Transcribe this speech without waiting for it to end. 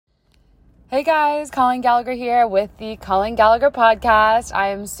Hey guys, Colleen Gallagher here with the Colleen Gallagher podcast.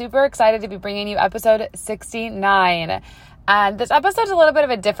 I am super excited to be bringing you episode 69. And this episode is a little bit of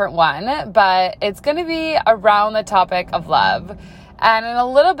a different one, but it's going to be around the topic of love and in a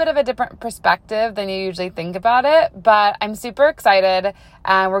little bit of a different perspective than you usually think about it. But I'm super excited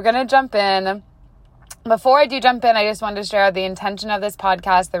and we're going to jump in. Before I do jump in, I just wanted to share the intention of this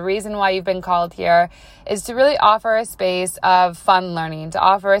podcast. The reason why you've been called here is to really offer a space of fun learning, to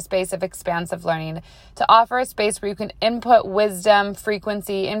offer a space of expansive learning, to offer a space where you can input wisdom,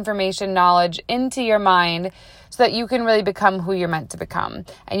 frequency, information, knowledge into your mind so that you can really become who you're meant to become.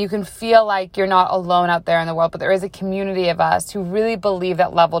 And you can feel like you're not alone out there in the world, but there is a community of us who really believe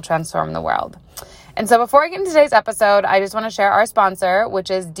that love will transform the world. And so before I get into today's episode, I just want to share our sponsor,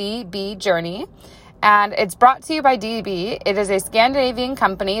 which is DB Journey. And it's brought to you by DB. It is a Scandinavian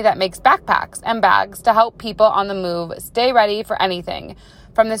company that makes backpacks and bags to help people on the move stay ready for anything.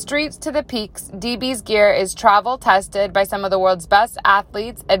 From the streets to the peaks, DB's gear is travel tested by some of the world's best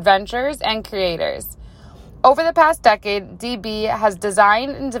athletes, adventurers, and creators. Over the past decade, DB has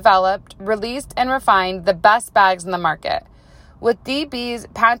designed and developed, released, and refined the best bags in the market. With DB's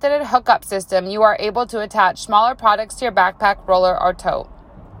patented hookup system, you are able to attach smaller products to your backpack, roller, or tote.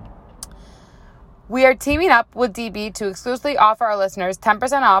 We are teaming up with DB to exclusively offer our listeners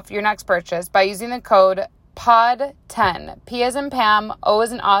 10% off your next purchase by using the code POD10, P as in Pam, O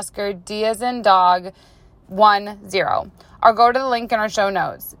as in Oscar, D as in Dog, 10. Or go to the link in our show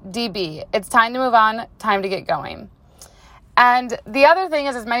notes. DB, it's time to move on, time to get going. And the other thing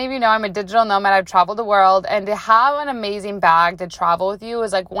is, as many of you know, I'm a digital nomad. I've traveled the world, and to have an amazing bag to travel with you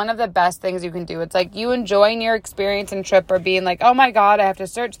is like one of the best things you can do. It's like you enjoying your experience and trip or being like, oh my God, I have to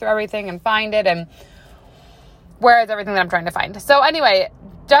search through everything and find it. And where is everything that I'm trying to find? So anyway,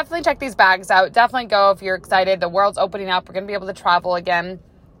 definitely check these bags out. Definitely go if you're excited. The world's opening up. We're going to be able to travel again.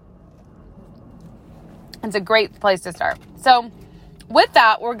 It's a great place to start. So with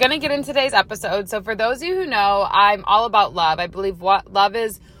that, we're going to get into today's episode. So for those of you who know, I'm all about love. I believe love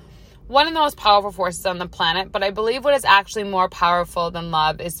is one of the most powerful forces on the planet, but I believe what is actually more powerful than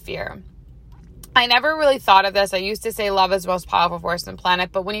love is fear. I never really thought of this. I used to say love is the most powerful force on the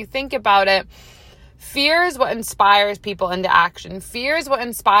planet, but when you think about it, fear is what inspires people into action. Fear is what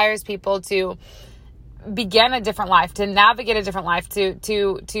inspires people to begin a different life, to navigate a different life,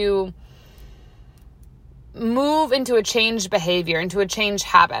 to move into a changed behavior, into a changed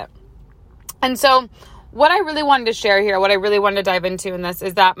habit. And so what I really wanted to share here, what I really wanted to dive into in this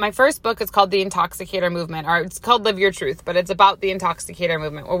is that my first book is called The Intoxicator Movement, or it's called Live Your Truth, but it's about the Intoxicator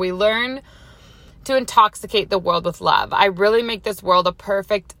Movement, where we learn to intoxicate the world with love. I really make this world a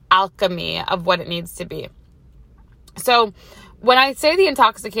perfect alchemy of what it needs to be. So when I say the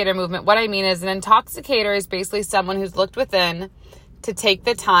Intoxicator Movement, what I mean is an intoxicator is basically someone who's looked within to take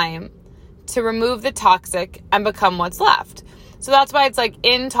the time to remove the toxic and become what's left. So that's why it's like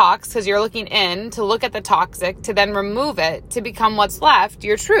intox, because you're looking in to look at the toxic, to then remove it, to become what's left,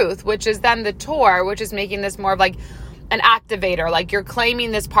 your truth, which is then the tour, which is making this more of like an activator, like you're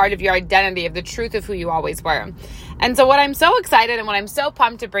claiming this part of your identity, of the truth of who you always were. And so what I'm so excited and what I'm so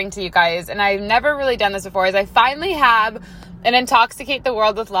pumped to bring to you guys, and I've never really done this before, is I finally have an Intoxicate the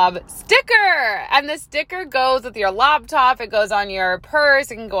World with Love sticker. And the sticker goes with your laptop, it goes on your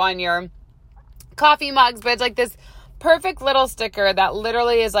purse, it can go on your coffee mugs, but it's like this perfect little sticker that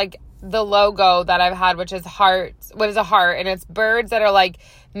literally is like the logo that I've had, which is what is a heart, and it's birds that are like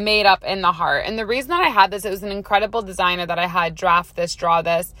made up in the heart. And the reason that I had this, it was an incredible designer that I had draw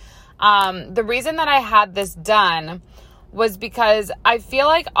this. The reason that I had this done was because I feel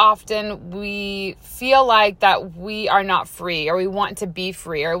like often we feel like that we are not free, or we want to be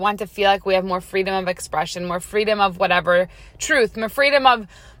free, or we want to feel like we have more freedom of expression, more freedom of whatever truth, more freedom of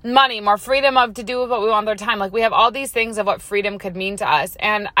money, more freedom of to do what we want with our time. Like we have all these things of what freedom could mean to us.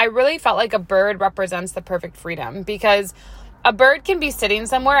 And I really felt like a bird represents the perfect freedom, because a bird can be sitting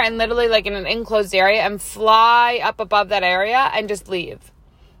somewhere and literally like in an enclosed area and fly up above that area and just leave.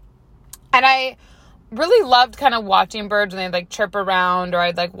 And I really loved kind of watching birds when they like chirp around, or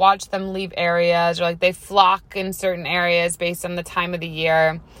I'd like watch them leave areas, or like they flock in certain areas based on the time of the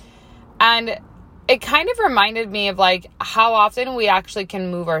year. And it kind of reminded me of like how often we actually can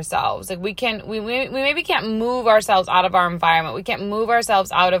move ourselves. Like we maybe can't move ourselves out of our environment. We can't move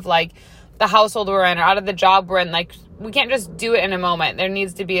ourselves out of like the household we're in or out of the job we're in. Like we can't just do it in a moment. There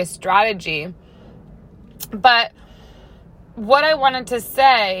needs to be a strategy. But what I wanted to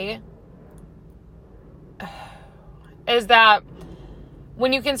say is that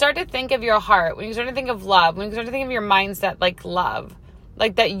when you can start to think of your heart, when you start to think of love, when you start to think of your mindset like love,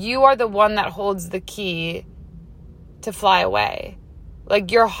 like that you are the one that holds the key to fly away. Like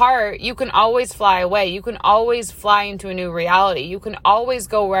your heart, you can always fly away. You can always fly into a new reality. You can always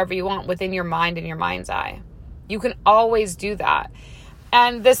go wherever you want within your mind and your mind's eye. You can always do that.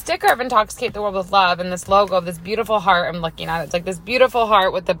 And the sticker of Intoxicate the World with Love and this logo of this beautiful heart I'm looking at, it's like this beautiful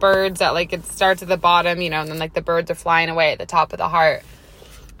heart with the birds that like it starts at the bottom, and then like the birds are flying away at the top of the heart.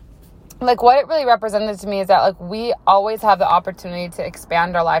 Like what it really represented to me is that like we always have the opportunity to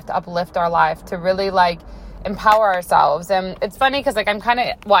expand our life, to uplift our life, to really like empower ourselves. And it's funny because like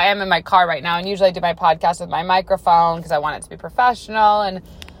I am in my car right now, and usually I do my podcast with my microphone because I want it to be professional. And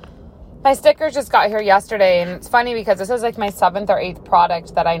my stickers just got here yesterday, and it's funny because this is like my 7th or 8th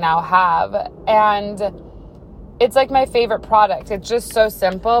product that I now have, and it's like my favorite product. It's just so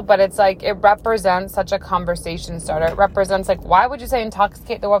simple, but it's like it represents such a conversation starter. It represents like, why would you say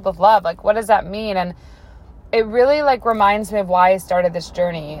intoxicate the world with love? Like, what does that mean? And it really like reminds me of why I started this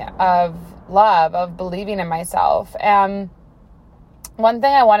journey of love, of believing in myself. And one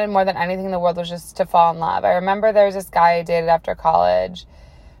thing I wanted more than anything in the world was just to fall in love. I remember there was this guy I dated after college.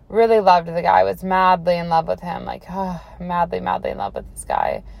 Really loved the guy, was madly in love with him, like madly in love with this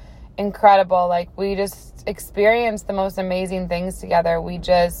guy. Incredible. Like we just experienced the most amazing things together. We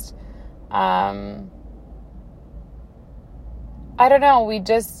just I don't know, we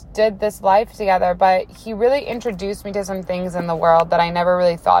just did this life together, but he really introduced me to some things in the world that I never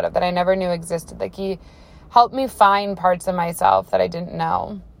really thought of, that I never knew existed. Like he helped me find parts of myself that I didn't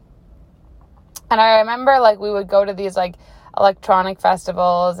know. And I remember like we would go to these like electronic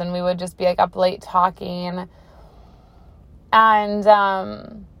festivals, and we would just be like up late talking.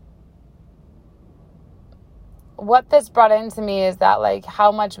 And what this brought into me is that like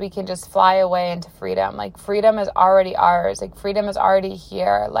how much we can just fly away into freedom. Like freedom is already ours. Like freedom is already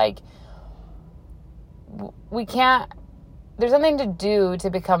here. Like we can't, there's nothing to do to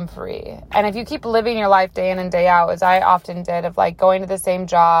become free. And if you keep living your life day in and day out, as I often did, of like going to the same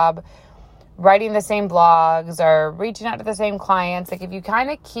job, writing the same blogs, or reaching out to the same clients, like if you kind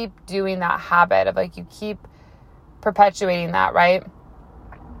of keep doing that habit of like you keep perpetuating that, right?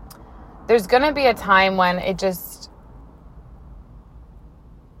 There's going to be a time when it just,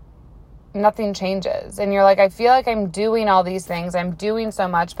 nothing changes. And you're like, I feel like I'm doing all these things. I'm doing so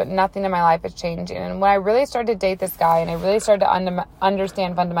much, but nothing in my life is changing. And when I really started to date this guy, and I really started to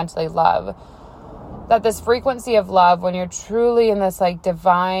understand fundamentally love, that this frequency of love, when you're truly in this like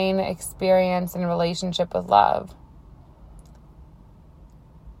divine experience and relationship with love,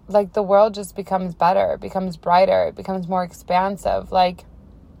 like the world just becomes better, it becomes brighter, it becomes more expansive. Like,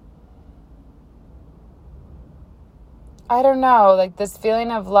 I don't know, like this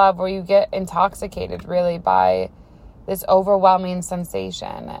feeling of love where you get intoxicated really by this overwhelming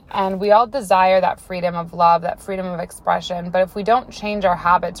sensation. And we all desire that freedom of love, that freedom of expression. But if we don't change our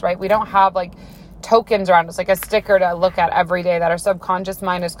habits, right, we don't have like tokens around us, like a sticker to look at every day that our subconscious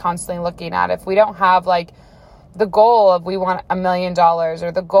mind is constantly looking at. If we don't have like the goal of we want $1 million,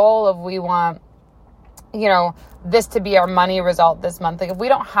 or the goal of we want, this to be our money result this month. Like if we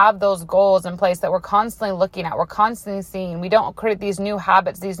don't have those goals in place that we're constantly looking at, we're constantly seeing, we don't create these new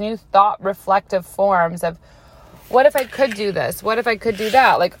habits, these new thought reflective forms of what if I could do this? What if I could do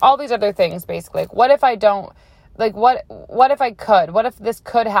that? Like all these other things basically. Like what if I don't? Like, what if I could? What if this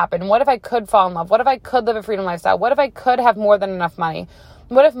could happen? What if I could fall in love? What if I could live a freedom lifestyle? What if I could have more than enough money?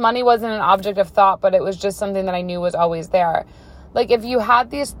 What if money wasn't an object of thought, but it was just something that I knew was always there? Like, if you had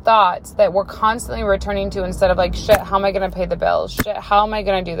these thoughts that we're constantly returning to instead of like, shit, how am I going to pay the bills? Shit, how am I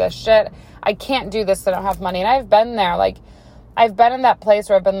going to do this? Shit, I can't do this. I don't have money. And I've been there. Like, I've been in that place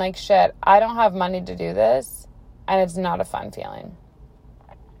where I've been like, shit, I don't have money to do this. And it's not a fun feeling.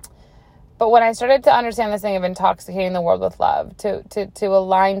 But when I started to understand this thing of intoxicating the world with love, to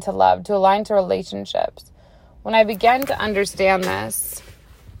align to love, to align to relationships, when I began to understand this,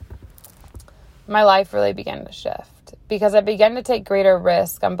 my life really began to shift, because I began to take greater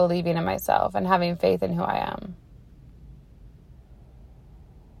risk on believing in myself and having faith in who I am.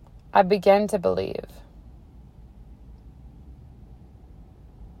 I began to believe.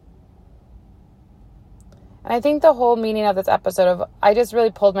 And I think the whole meaning of this episode of, I just really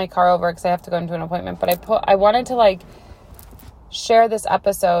pulled my car over because I have to go into an appointment, but I wanted to like share this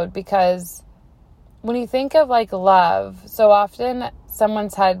episode because when you think of like love, so often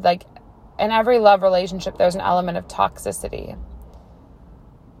someone's had like, in every love relationship, there's an element of toxicity.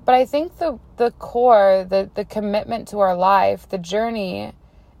 But I think the core, the commitment to our life, the journey,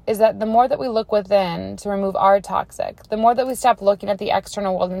 is that the more that we look within to remove our toxic, the more that we stop looking at the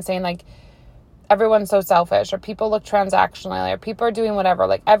external world and saying like, everyone's so selfish, or people look transactionally, or people are doing whatever.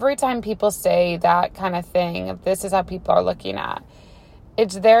 Like every time people say that kind of thing, this is how people are looking at,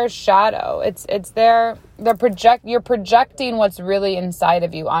 It's their shadow. You're projecting what's really inside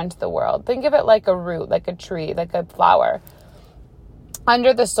of you onto the world. Think of it like a root, like a tree, like a flower.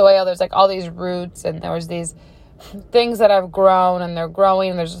 Under the soil, there's like all these roots, and there's these things that have grown, and they're growing,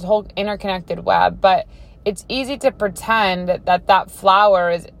 and there's this whole interconnected web. But it's easy to pretend that flower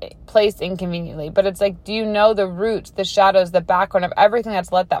is placed inconveniently. But it's like, do you know the roots, the shadows, the background of everything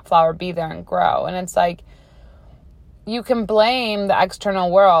that's let that flower be there and grow? And it's like, you can blame the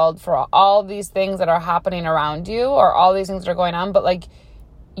external world for all these things that are happening around you, or all these things that are going on, but like,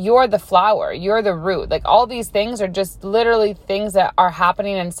 you're the flower, you're the root. Like, all these things are just literally things that are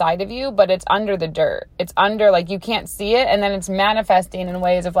happening inside of you, but it's under the dirt. It's under, like, you can't see it, and then it's manifesting in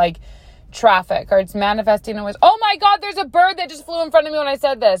ways of like traffic, or it's manifesting in ways, oh my God, there's a bird that just flew in front of me when I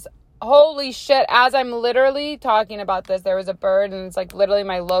said this. Holy shit, as I'm literally talking about this, there was a bird, and it's like literally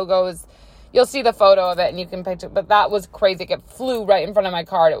my logo is, you'll see the photo of it and you can picture it, but that was crazy. It flew right in front of my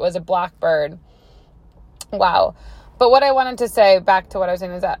car. It was a black bird. Wow. But what I wanted to say, back to what I was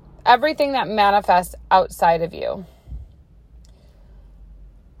saying, is that everything that manifests outside of you,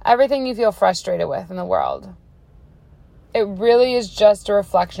 everything you feel frustrated with in the world, it really is just a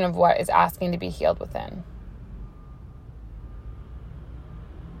reflection of what is asking to be healed within.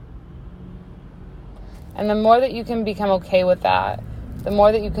 And the more that you can become okay with that, the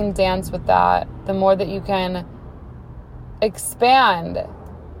more that you can dance with that, the more that you can expand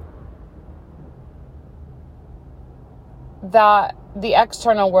that the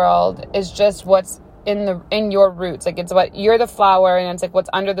external world is just what's in your roots. Like, it's what you're the flower, and it's like what's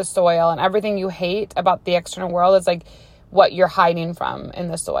under the soil, and everything you hate about the external world is like what you're hiding from in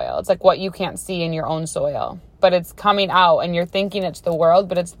the soil. It's like what you can't see in your own soil, but it's coming out, and you're thinking it's the world,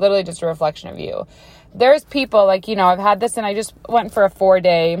 but it's literally just a reflection of you. There's people like, I've had this, and I just went for a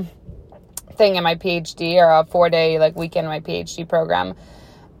 4-day thing in my PhD, or a 4-day like weekend in my PhD program.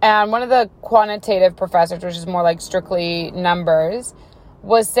 And one of the quantitative professors, which is more like strictly numbers,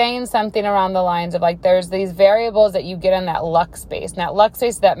 was saying something around the lines of like, there's these variables that you get in that luck space. And that luck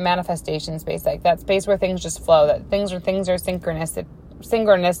space is that manifestation space, like that space where things just flow, that things are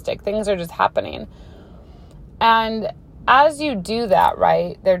synchronistic, things are just happening. And as you do that,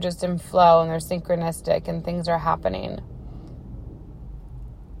 right, they're just in flow, and they're synchronistic, and things are happening.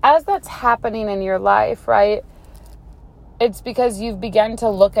 As that's happening in your life, right, it's because you've begun to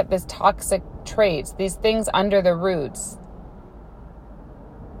look at these toxic traits, these things under the roots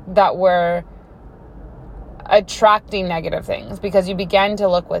that were attracting negative things, because you began to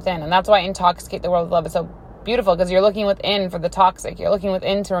look within. And that's why Intoxicate the World with Love is so beautiful, because you're looking within for the toxic. You're looking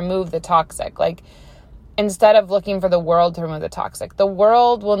within to remove the toxic. Like, instead of looking for the world to remove the toxic. The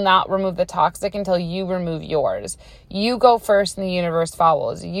world will not remove the toxic until you remove yours. You go first and the universe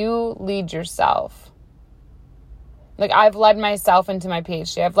follows. You lead yourself. Like, I've led myself into my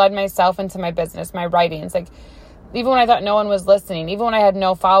PhD. I've led myself into my business, my writings. Like, even when I thought no one was listening, even when I had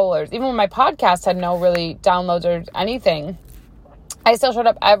no followers, even when my podcast had no really downloads or anything, I still showed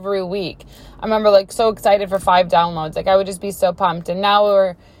up every week. I remember like so excited for 5 downloads. Like, I would just be so pumped. And now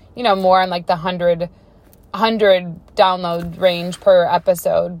we're, more in like the 100 download range per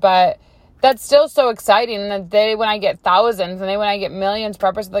episode, but that's still so exciting. And the day when I get thousands, and the day when I get millions per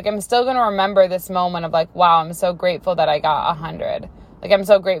episode, like, I'm still going to remember this moment of like, wow, I'm so grateful that I got 100. Like, I'm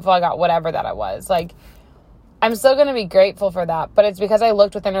so grateful I got whatever that it was. Like, I'm still going to be grateful for that, but it's because I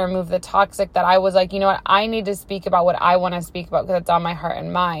looked within and removed the toxic, that I was like, you know what, I need to speak about what I want to speak about, because it's on my heart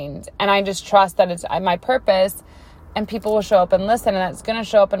and mind. And I just trust that it's my purpose, and people will show up and listen, and that's going to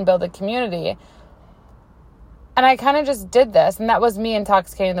show up and build a community. And I kind of just did this, and that was me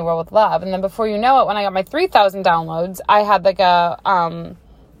intoxicating the world with love. And then before you know it, when I got my 3,000 downloads, I had like a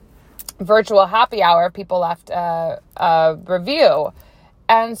virtual happy hour. People left a review.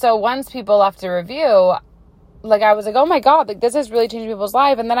 And so once people left a review, like, I was like, oh my God, like, this has really changed people's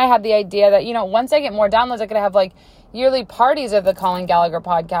life. And then I had the idea that, once I get more downloads, I could have like yearly parties of the Colin Gallagher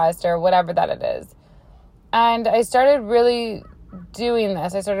podcast, or whatever that it is. And I started really doing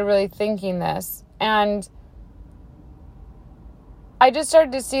this. I started really thinking this. And I just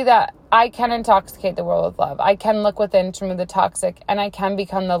started to see that I can intoxicate the world with love. I can look within to remove the toxic, and I can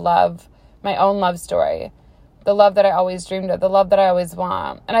become the love, my own love story. The love that I always dreamed of, the love that I always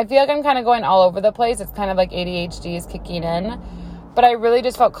want. And I feel like I'm kind of going all over the place. It's kind of like ADHD is kicking in. But I really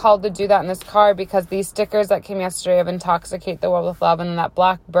just felt called to do that in this car, because these stickers that came yesterday of Intoxicate the World with Love, and that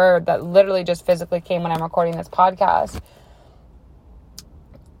black bird that literally just physically came when I'm recording this podcast,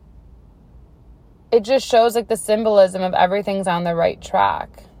 it just shows like the symbolism of everything's on the right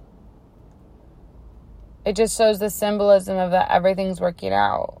track. It just shows the symbolism of that everything's working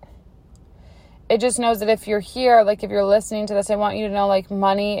out. it just knows that if you're here, like if you're listening to this, I want you to know like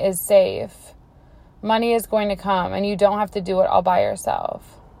money is safe. Money is going to come and you don't have to do it all by yourself.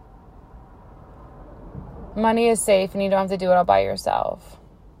 Money is safe and you don't have to do it all by yourself.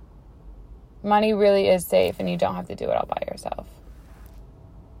 Money really is safe and you don't have to do it all by yourself.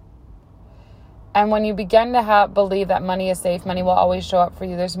 And when you begin to believe that money is safe, money will always show up for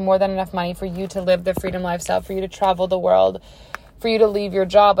you. There's more than enough money for you to live the freedom lifestyle, for you to travel the world, for you to leave your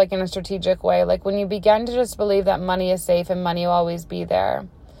job like in a strategic way. Like when you begin to just believe that money is safe and money will always be there,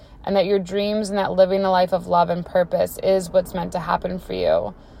 and that your dreams and that living a life of love and purpose is what's meant to happen for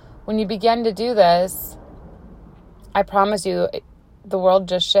you. When you begin to do this, I promise you, the world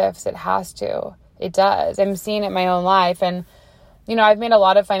just shifts. It has to. It does. I'm seeing it in my own life. And, you know, I've made a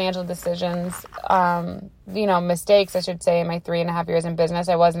lot of financial decisions, mistakes, I should say, in my 3.5 years in business.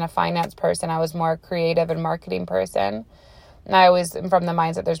 I wasn't a finance person. I was more a creative and marketing person. And I always am from the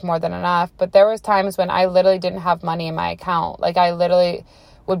mindset there's more than enough. But there was times when I literally didn't have money in my account. Like I literally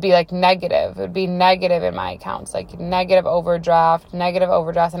would be like negative. It would be negative in my accounts, like negative overdraft. And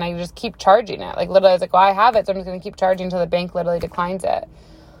I just keep charging it. Like literally I was like, well, I have it, so I'm just going to keep charging until the bank literally declines it.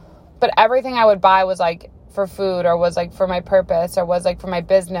 But everything I would buy was like for food, or was like for my purpose, or was like for my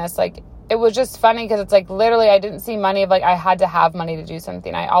business. Like it was just funny because it's like literally I didn't see money of like I had to have money to do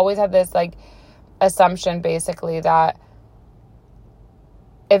something. I always had this like assumption basically that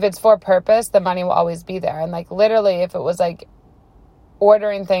if it's for purpose, the money will always be there. And like literally if it was like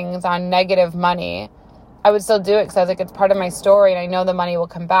ordering things on negative money, I would still do it because I was like, it's part of my story and I know the money will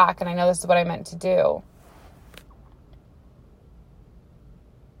come back and I know this is what I meant to do.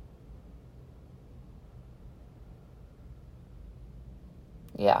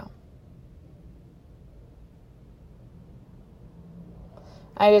 Yeah.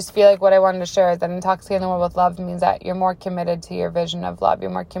 I just feel like what I wanted to share is that intoxicating the world with love means that you're more committed to your vision of love. You're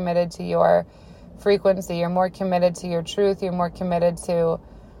more committed to your frequency. You're more committed to your truth. You're more committed to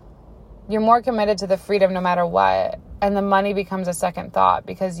the freedom no matter what. And the money becomes a second thought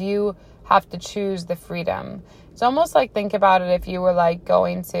because you have to choose the freedom. It's almost like, think about it, if you were like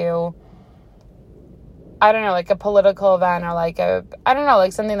going to, I don't know, like a political event or like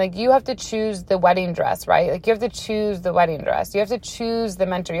something like you have to choose the wedding dress, right? Like you have to choose the wedding dress. You have to choose the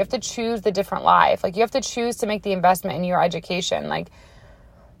mentor. You have to choose the different life. Like you have to choose to make the investment in your education. Like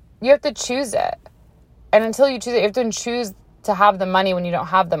you have to choose it. And until you choose it, you have to choose to have the money when you don't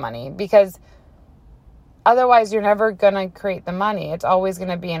have the money, because otherwise you're never going to create the money. It's always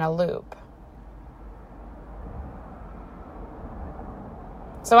going to be in a loop.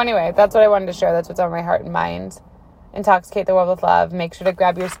 So anyway, that's what I wanted to share. That's what's on my heart and mind. Intoxicate the world with love. Make sure to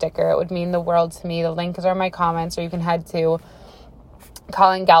grab your sticker. It would mean the world to me. The link is in my comments, or you can head to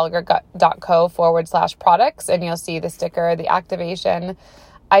CollinGallagher.co/products and you'll see the sticker, the activation.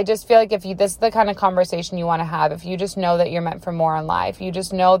 I just feel like this is the kind of conversation you want to have. If you just know that you're meant for more in life, you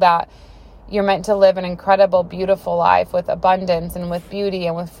just know that you're meant to live an incredible, beautiful life with abundance and with beauty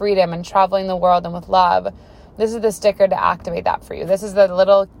and with freedom and traveling the world and with love. This is the sticker to activate that for you. This is the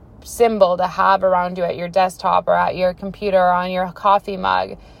little symbol to have around you at your desktop or at your computer or on your coffee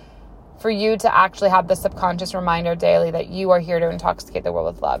mug for you to actually have the subconscious reminder daily that you are here to intoxicate the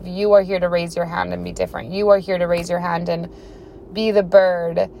world with love. You are here to raise your hand and be different. You are here to raise your hand and be the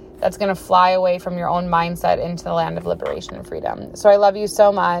bird that's going to fly away from your own mindset into the land of liberation and freedom. So I love you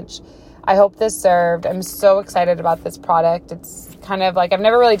so much. I hope this served. I'm so excited about this product. It's kind of like, I've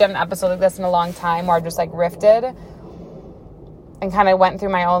never really done an episode like this in a long time where I've just like riffed and kind of went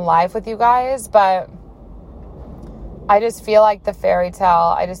through my own life with you guys. But I just feel like the fairy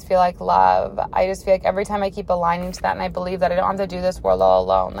tale. I just feel like love. I just feel like every time I keep aligning to that, and I believe that I don't have to do this world all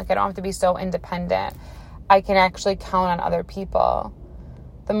alone. Like I don't have to be so independent. I can actually count on other people.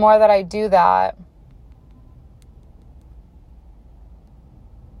 The more that I do that,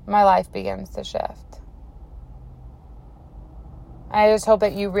 my life begins to shift. I just hope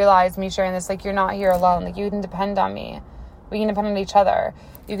that you realize me sharing this, like you're not here alone. Like you can depend on me. We can depend on each other.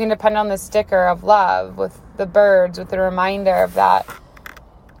 You can depend on the sticker of love with the birds, with the reminder of that.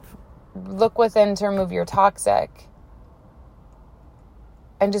 Look within to remove your toxic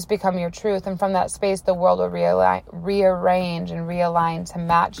and just become your truth. And from that space, the world will rearrange and realign to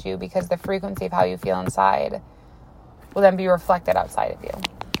match you, because the frequency of how you feel inside will then be reflected outside of you.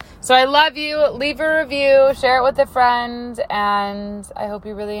 So I love you. Leave a review, share it with a friend, and I hope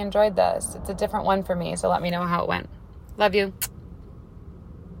you really enjoyed this. It's a different one for me, so let me know how it went. Love you.